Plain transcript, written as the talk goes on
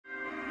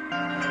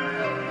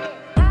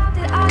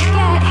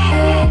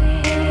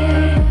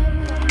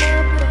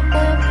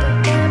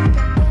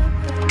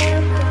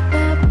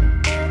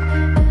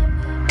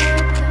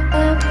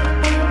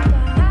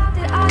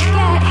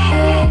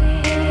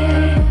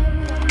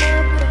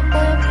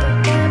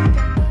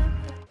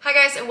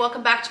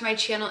welcome back to my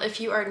channel.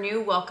 If you are new,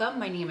 welcome.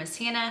 My name is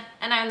Hannah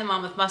and I'm the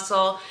mom with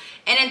muscle.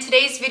 And in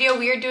today's video,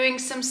 we are doing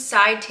some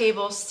side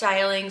table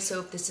styling.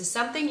 So if this is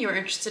something you're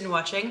interested in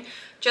watching,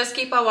 just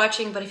keep on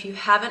watching. But if you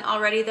haven't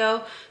already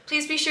though,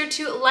 please be sure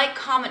to like,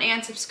 comment,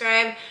 and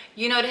subscribe.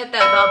 You know to hit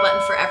that bell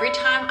button for every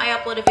time I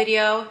upload a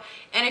video.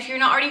 And if you're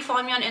not already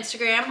following me on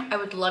Instagram, I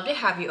would love to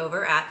have you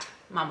over at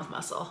Mom with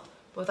Muscle.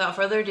 Without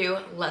further ado,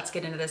 let's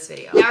get into this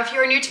video. Now, if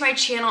you're new to my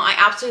channel, I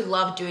absolutely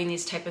love doing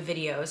these type of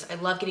videos. I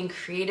love getting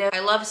creative. I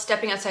love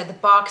stepping outside the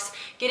box,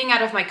 getting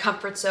out of my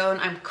comfort zone.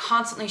 I'm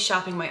constantly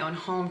shopping my own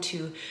home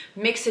to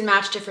mix and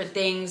match different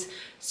things,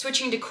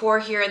 switching decor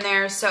here and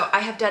there. So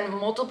I have done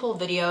multiple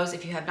videos.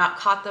 If you have not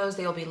caught those,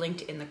 they will be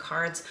linked in the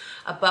cards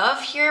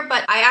above here.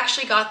 But I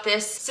actually got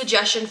this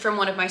suggestion from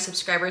one of my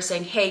subscribers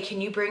saying, hey,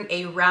 can you bring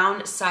a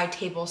round side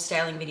table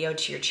styling video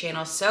to your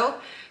channel? So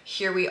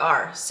here we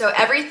are. So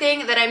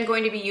everything that I'm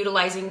going to be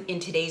utilizing in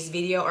today's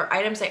video are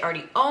items I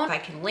already own. If I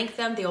can link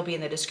them, they will be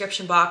in the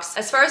description box.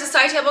 As far as the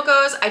side table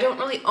goes, I don't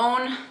really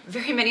own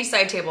very many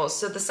side tables.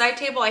 So the side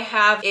table I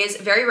have is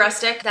very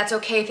rustic. That's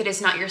okay if it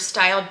is not your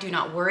style, do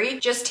not worry.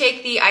 Just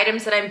take the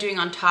items that I'm doing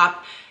on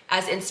top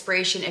as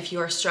inspiration if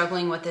you are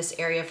struggling with this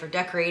area for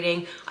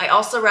decorating. I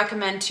also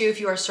recommend too, if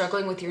you are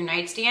struggling with your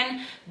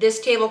nightstand, this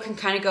table can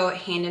kind of go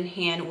hand in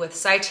hand with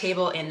side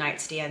table and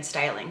nightstand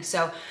styling.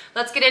 So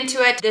let's get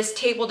into it. This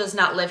table does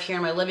not live here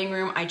in my living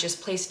room. I just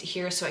placed it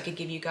here so I could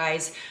give you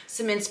guys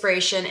some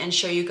inspiration and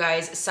show you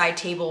guys side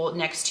table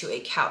next to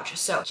a couch.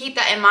 So keep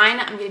that in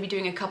mind. I'm gonna be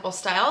doing a couple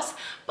styles,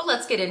 but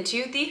let's get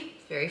into the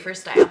very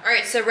first style. All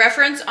right, so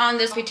reference on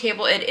this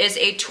table, it is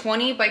a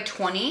 20 by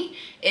 20.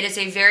 It is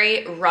a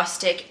very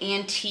rustic,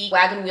 antique,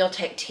 wagon wheel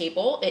type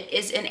table. It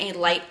is in a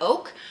light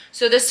oak.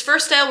 So this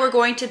first style, we're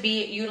going to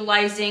be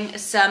utilizing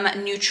some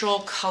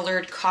neutral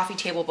colored coffee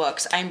table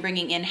books. I'm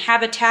bringing in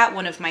Habitat,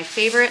 one of my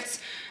favorites,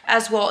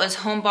 as well as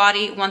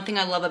Homebody. One thing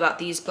I love about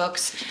these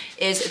books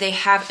is they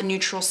have a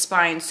neutral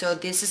spine. So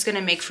this is gonna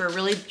make for a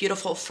really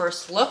beautiful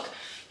first look,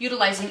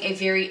 utilizing a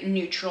very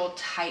neutral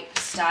type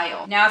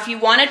style. Now, if you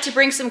wanted to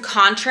bring some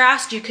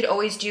contrast, you could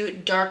always do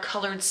dark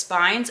colored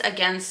spines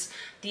against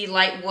the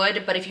light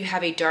wood, but if you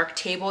have a dark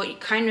table, you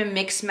kind of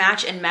mix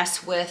match and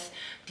mess with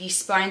the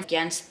spines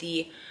against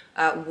the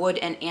wood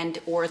and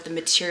or the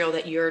material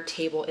that your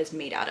table is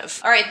made out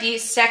of. All right, the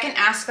second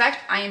aspect,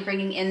 I am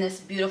bringing in this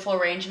beautiful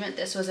arrangement.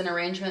 This was an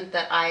arrangement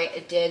that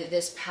I did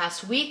this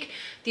past week.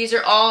 These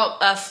are all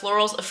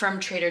florals from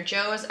Trader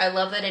Joe's. I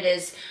love that it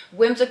is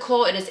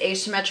whimsical. It is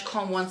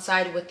asymmetrical on one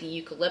side with the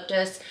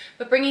eucalyptus,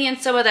 but bringing in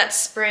some of that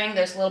spring.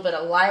 There's a little bit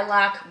of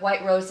lilac,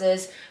 white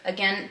roses.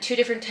 Again, two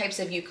different types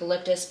of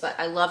eucalyptus, but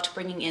I loved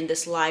bringing in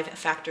this live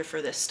factor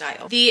for this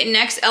style. The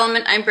next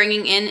element I'm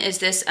bringing in is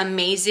this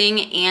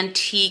amazing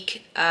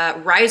antique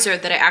riser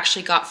that I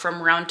actually got from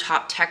Round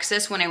Top,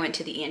 Texas when I went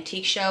to the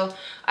antique show.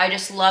 I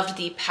just loved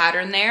the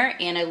pattern there,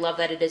 and I love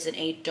that it is in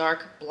a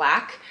dark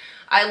black.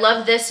 I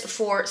love this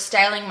for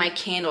styling my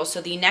candles.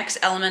 So the next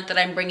element that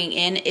I'm bringing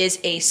in is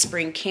a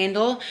spring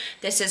candle.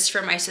 This is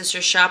from my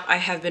sister's shop. I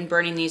have been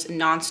burning these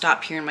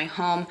nonstop here in my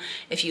home.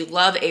 If you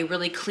love a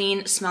really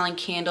clean smelling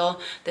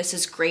candle, this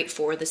is great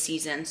for the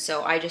season.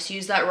 So I just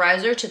use that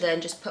riser to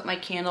then just put my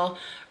candle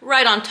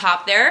right on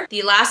top there.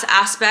 The last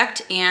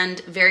aspect,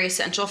 and very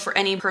essential for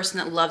any person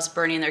that loves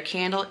burning their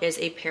candle, is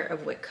a pair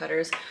of wick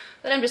cutters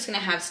that I'm just gonna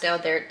have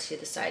styled there to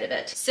the side of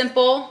it.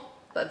 Simple,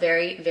 but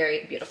very,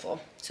 very beautiful.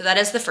 So that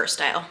is the first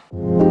style.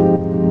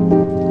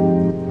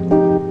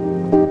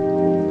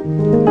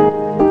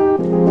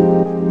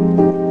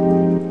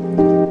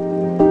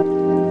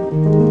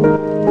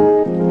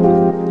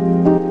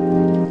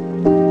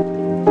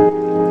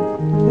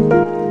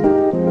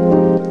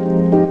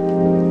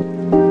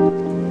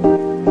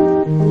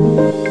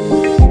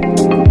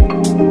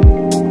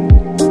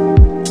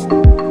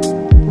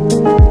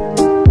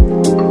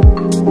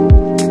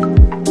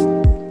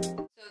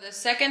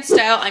 Second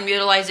style, I'm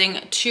utilizing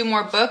two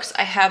more books.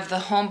 I have the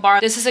Home Bar.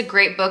 This is a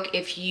great book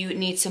if you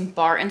need some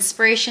bar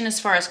inspiration as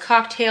far as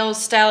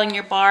cocktails, styling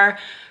your bar.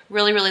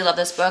 Really, really love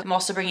this book. I'm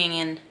also bringing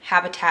in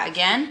Habitat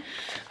again.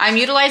 I'm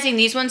utilizing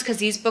these ones because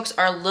these books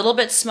are a little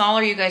bit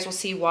smaller. You guys will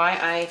see why.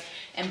 I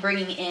am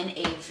bringing in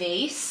a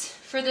vase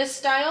for this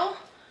style.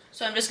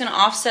 So I'm just gonna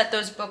offset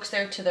those books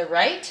there to the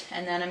right,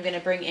 and then I'm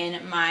gonna bring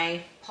in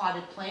my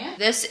potted plant.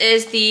 This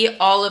is the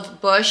olive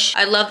bush.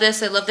 I love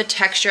this. I love the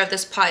texture of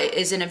this pot. It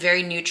is in a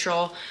very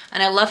neutral,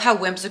 and I love how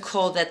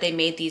whimsical that they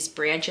made these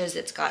branches.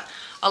 It's got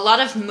a lot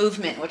of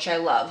movement, which I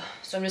love.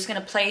 So I'm just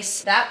gonna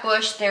place that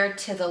bush there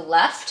to the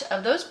left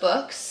of those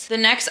books. The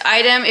next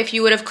item, if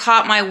you would have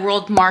caught my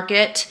World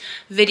Market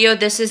video,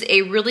 this is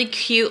a really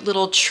cute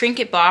little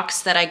trinket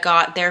box that I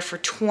got there for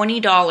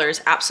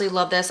 $20. Absolutely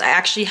love this. I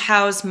actually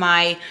house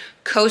my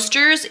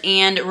coasters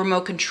and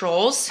remote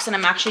controls. And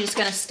I'm actually just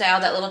gonna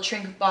style that little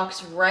trinket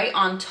box right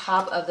on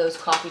top of those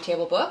coffee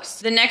table books.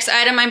 The next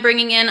item I'm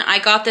bringing in, I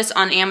got this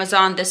on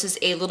Amazon. This is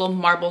a little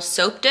marble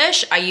soap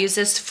dish. I use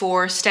this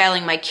for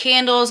styling my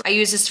candles. I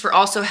use this for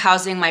also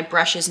housing my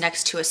brushes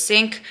next to a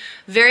sink.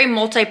 Very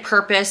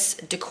multi-purpose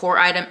decor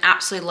item,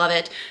 absolutely love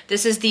it.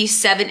 This is the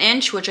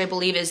 7-inch, which I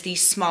believe is the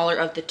smaller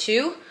of the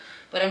two.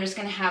 But I'm just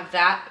gonna have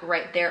that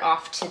right there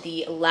off to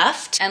the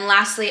left. And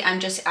lastly,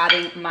 I'm just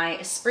adding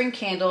my spring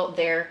candle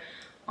there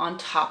on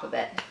top of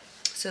it.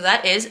 So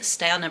that is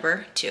style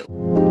number 2.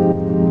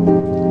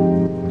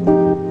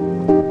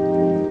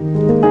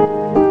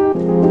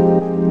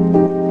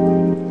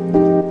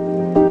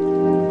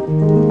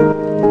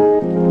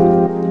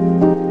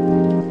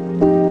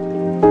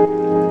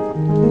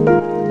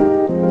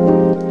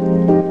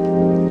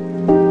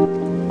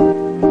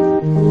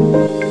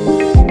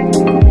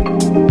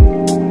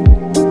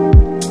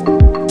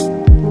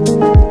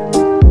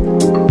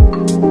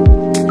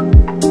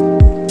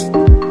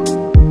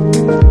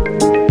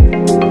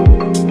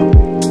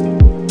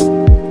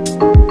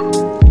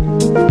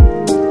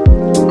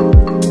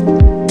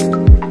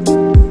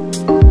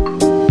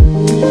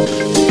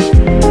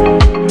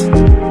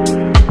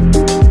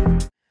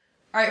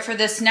 For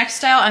this next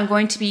style, I'm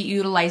going to be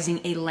utilizing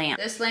a lamp.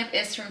 This lamp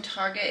is from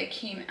Target. It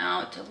came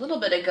out a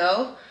little bit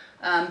ago,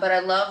 but I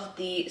love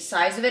the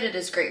size of it. It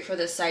is great for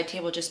this side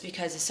table just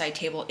because the side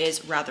table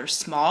is rather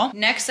small.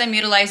 Next, I'm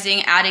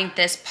adding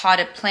this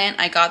potted plant.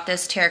 I got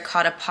this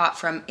terracotta pot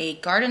from a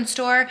garden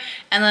store,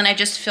 and then I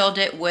just filled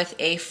it with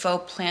a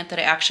faux plant that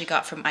I actually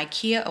got from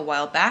IKEA a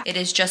while back. It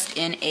is just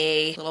in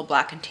a little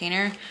black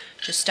container.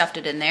 Just stuffed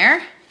it in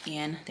there.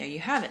 And there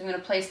you have it. I'm gonna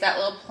place that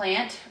little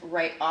plant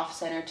right off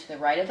center to the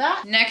right of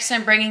that. Next,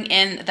 I'm bringing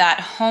in that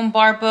home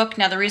bar book.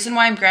 Now, the reason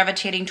why I'm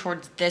gravitating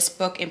towards this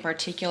book in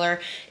particular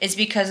is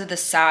because of the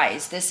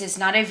size. This is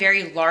not a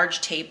very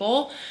large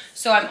table,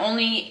 so I'm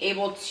only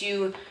able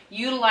to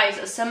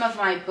utilize some of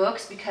my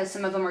books because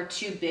some of them are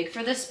too big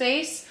for this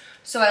space.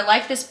 So I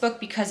like this book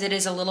because it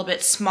is a little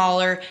bit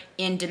smaller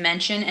in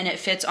dimension and it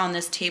fits on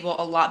this table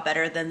a lot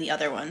better than the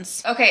other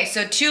ones. Okay,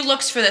 so 2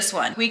 looks for this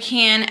one. We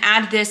can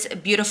add this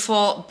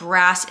beautiful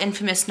brass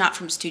infamous knot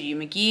from Studio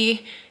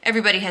McGee.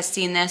 Everybody has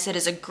seen this. It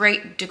is a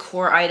great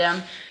decor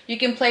item. You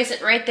can place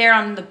it right there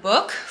on the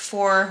book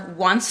for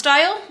one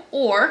style,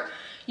 or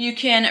you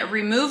can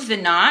remove the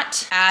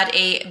knot, add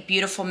a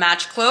beautiful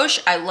match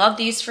cloche. I love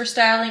these for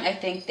styling. I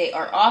think they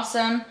are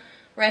awesome.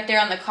 Right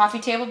there on the coffee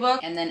table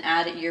book, and then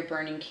add your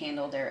burning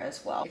candle there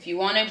as well. If you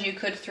wanted, you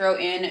could throw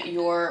in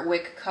your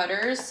wick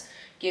cutters,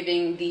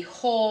 giving the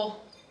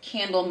whole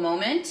candle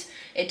moment.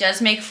 It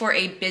does make for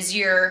a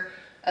busier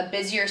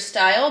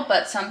style,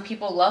 but some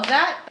people love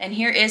that. And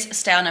here is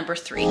style number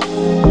 3.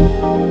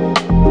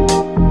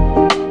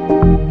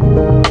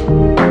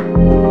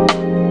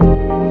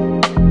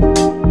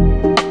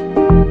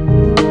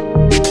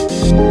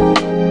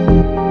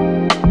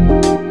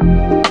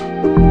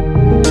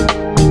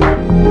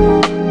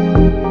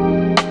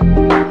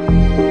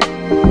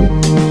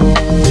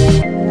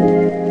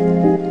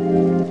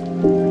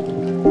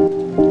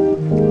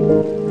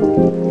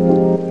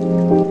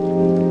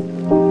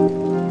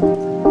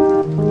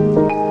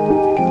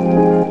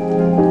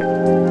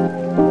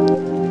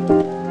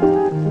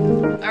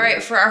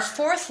 For our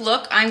 4th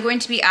look, I'm going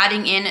to be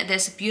adding in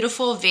this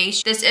beautiful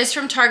vase. This is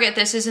from Target.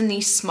 This is in the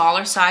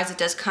smaller size. It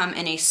does come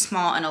in a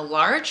small and a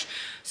large.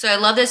 So I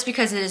love this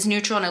because it is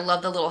neutral and I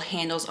love the little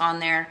handles on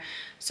there.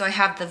 So I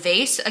have the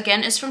vase,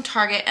 again, is from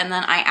Target, and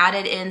then I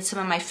added in some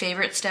of my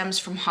favorite stems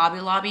from Hobby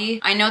Lobby.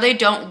 I know they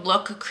don't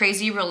look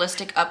crazy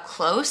realistic up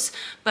close,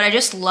 but I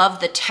just love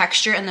the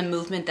texture and the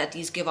movement that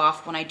these give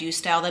off when I do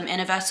style them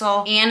in a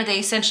vessel. And they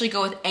essentially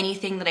go with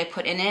anything that I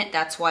put in it.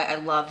 That's why I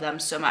love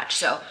them so much.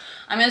 So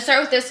I'm gonna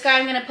start with this guy.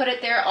 I'm gonna put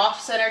it there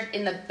off-centered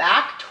in the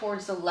back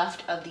towards the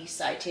left of the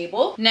side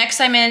table. Next,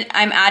 I'm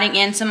adding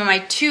in some of my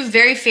 2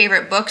 very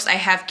favorite books. I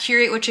have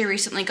Curate, which I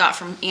recently got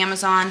from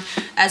Amazon,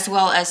 as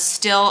well as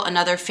Still,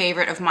 another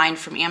favorite of mine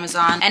from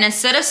Amazon. And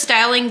instead of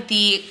styling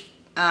the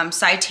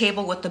side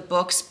table with the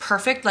books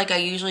perfect like I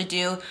usually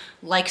do,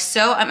 like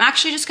so, I'm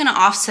actually just gonna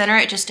off-center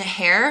it just a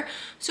hair,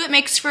 so it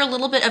makes for a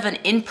little bit of an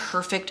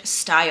imperfect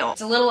style.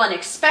 It's a little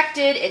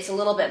unexpected, it's a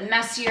little bit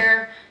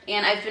messier,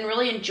 and I've been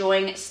really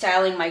enjoying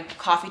styling my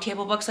coffee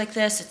table books like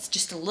this. It's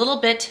just a little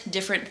bit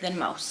different than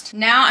most.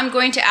 Now I'm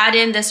going to add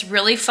in this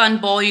really fun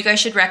bowl. You guys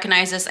should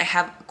recognize this. I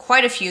have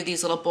quite a few of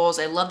these little bowls.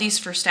 I love these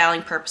for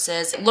styling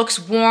purposes. It looks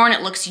worn,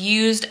 it looks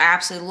used. I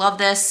absolutely love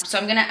this. So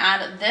I'm gonna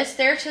add this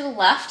there to the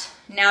left.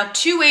 Now,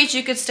 2 ways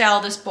you could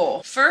style this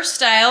bowl. First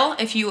style,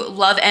 if you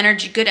love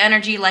energy, good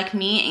energy like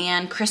me,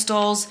 and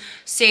crystals,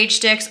 sage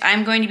sticks,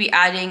 I'm going to be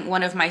adding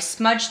one of my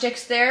smudge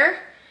sticks there,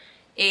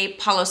 a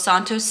Palo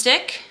Santo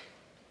stick,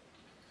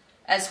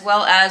 as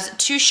well as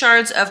 2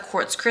 shards of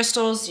quartz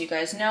crystals. You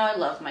guys know I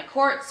love my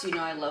quartz. You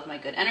know I love my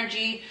good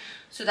energy.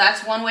 So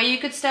that's one way you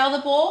could style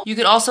the bowl. You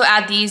could also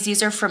add these.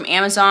 These are from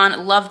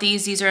Amazon. Love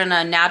these. These are in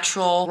a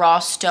natural raw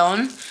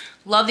stone.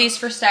 Love these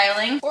for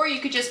styling. Or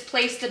you could just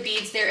place the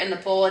beads there in the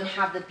bowl and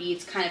have the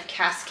beads kind of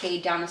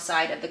cascade down the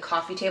side of the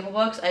coffee table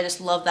books. I just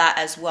love that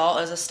as well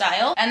as a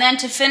style. And then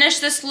to finish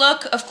this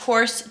look, of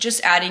course,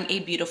 just adding a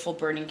beautiful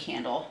burning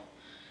candle.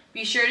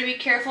 Be sure to be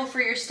careful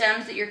for your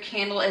stems that your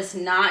candle is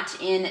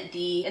not in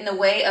the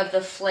way of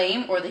the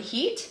flame or the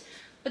heat.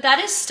 But that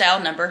is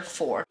style number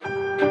 4.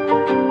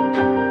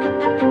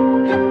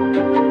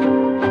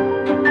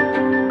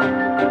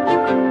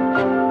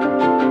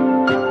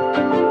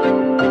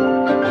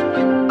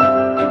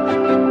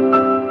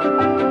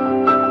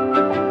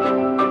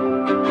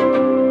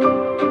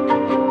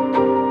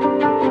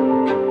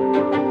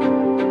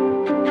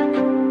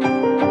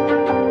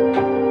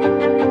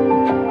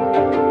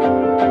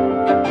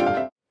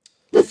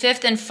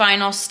 Fifth and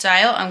final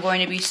style, I'm going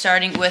to be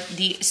starting with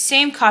the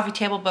same coffee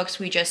table books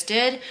we just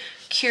did,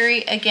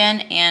 Curie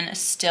again and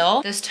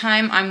Still. This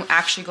time I'm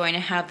actually going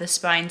to have the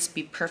spines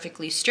be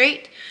perfectly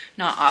straight,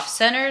 not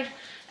off-centered,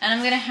 and I'm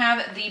going to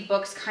have the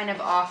books kind of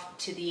off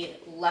to the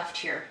left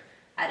here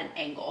at an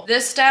angle.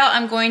 This style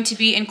I'm going to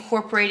be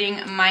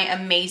incorporating my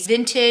amazing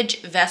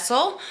vintage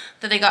vessel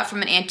that I got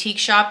from an antique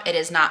shop. It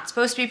is not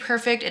supposed to be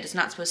perfect. It is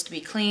not supposed to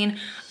be clean.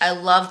 I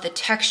love the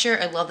texture.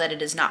 I love that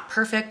it is not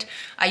perfect.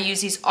 I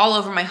use these all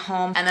over my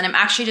home. And then I'm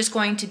actually just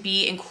going to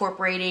be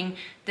incorporating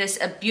this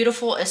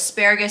beautiful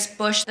asparagus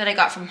bush that I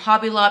got from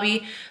Hobby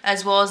Lobby,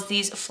 as well as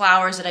these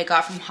flowers that I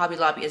got from Hobby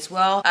Lobby as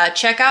well.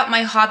 Check out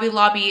my Hobby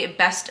Lobby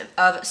Best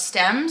of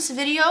Stems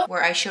video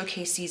where I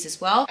showcase these as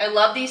well. I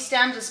love these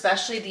stems,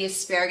 especially the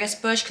asparagus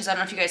bush, because I don't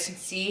know if you guys can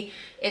see,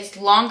 it's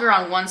longer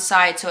on one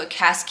side, so it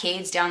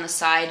cascades down the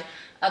side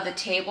of the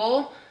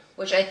table,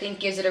 which I think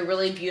gives it a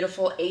really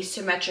beautiful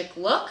asymmetric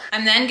look.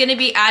 I'm then gonna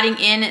be adding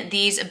in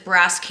these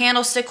brass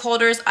candlestick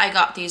holders. I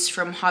got these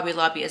from Hobby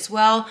Lobby as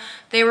well.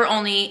 They were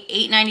only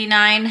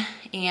 $8.99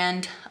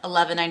 and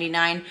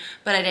 $11.99,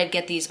 but I did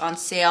get these on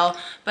sale.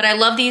 But I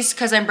love these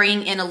because I'm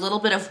bringing in a little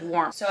bit of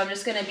warmth. So I'm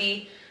just gonna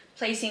be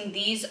placing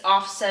these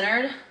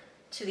off-centered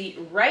to the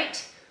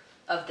right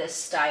of this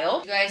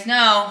style. You guys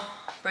know,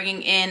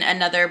 bringing in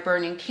another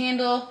burning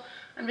candle.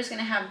 I'm just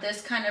gonna have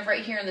this kind of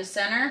right here in the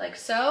center, like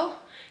so.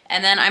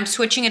 And then I'm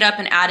switching it up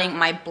and adding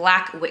my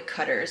black wick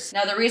cutters.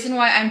 Now the reason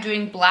why I'm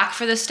doing black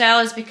for this style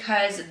is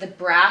because the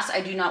brass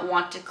I do not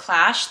want to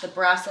clash. The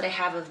brass that I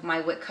have of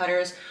my wick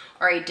cutters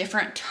are a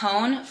different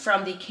tone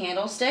from the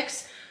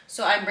candlesticks.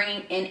 So I'm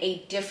bringing in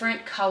a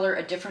different color,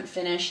 a different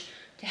finish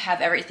to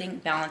have everything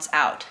balance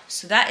out.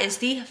 So that is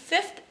the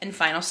 5th and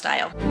final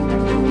style.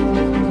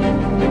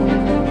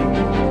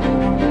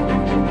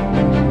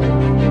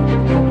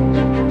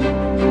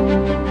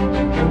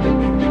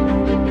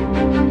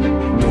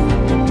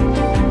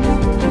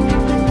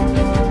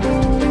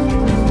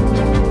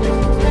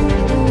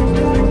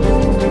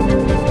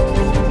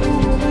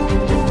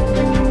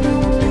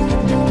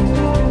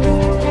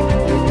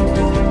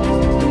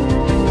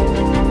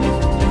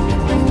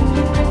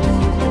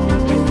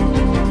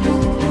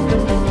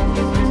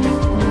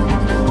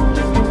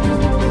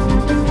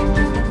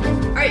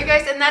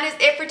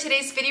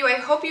 I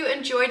hope you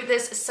enjoyed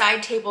this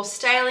side table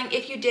styling.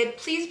 If you did,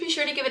 please be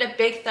sure to give it a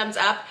big thumbs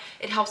up.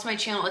 It helps my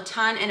channel a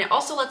ton, and it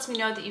also lets me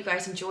know that you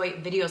guys enjoy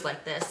videos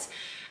like this.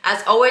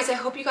 As always, I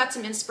hope you got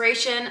some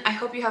inspiration. I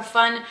hope you have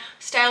fun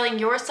styling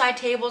your side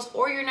tables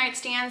or your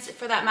nightstands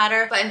for that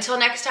matter. But until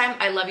next time,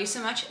 I love you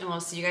so much, and we'll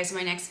see you guys in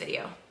my next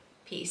video.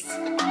 Peace.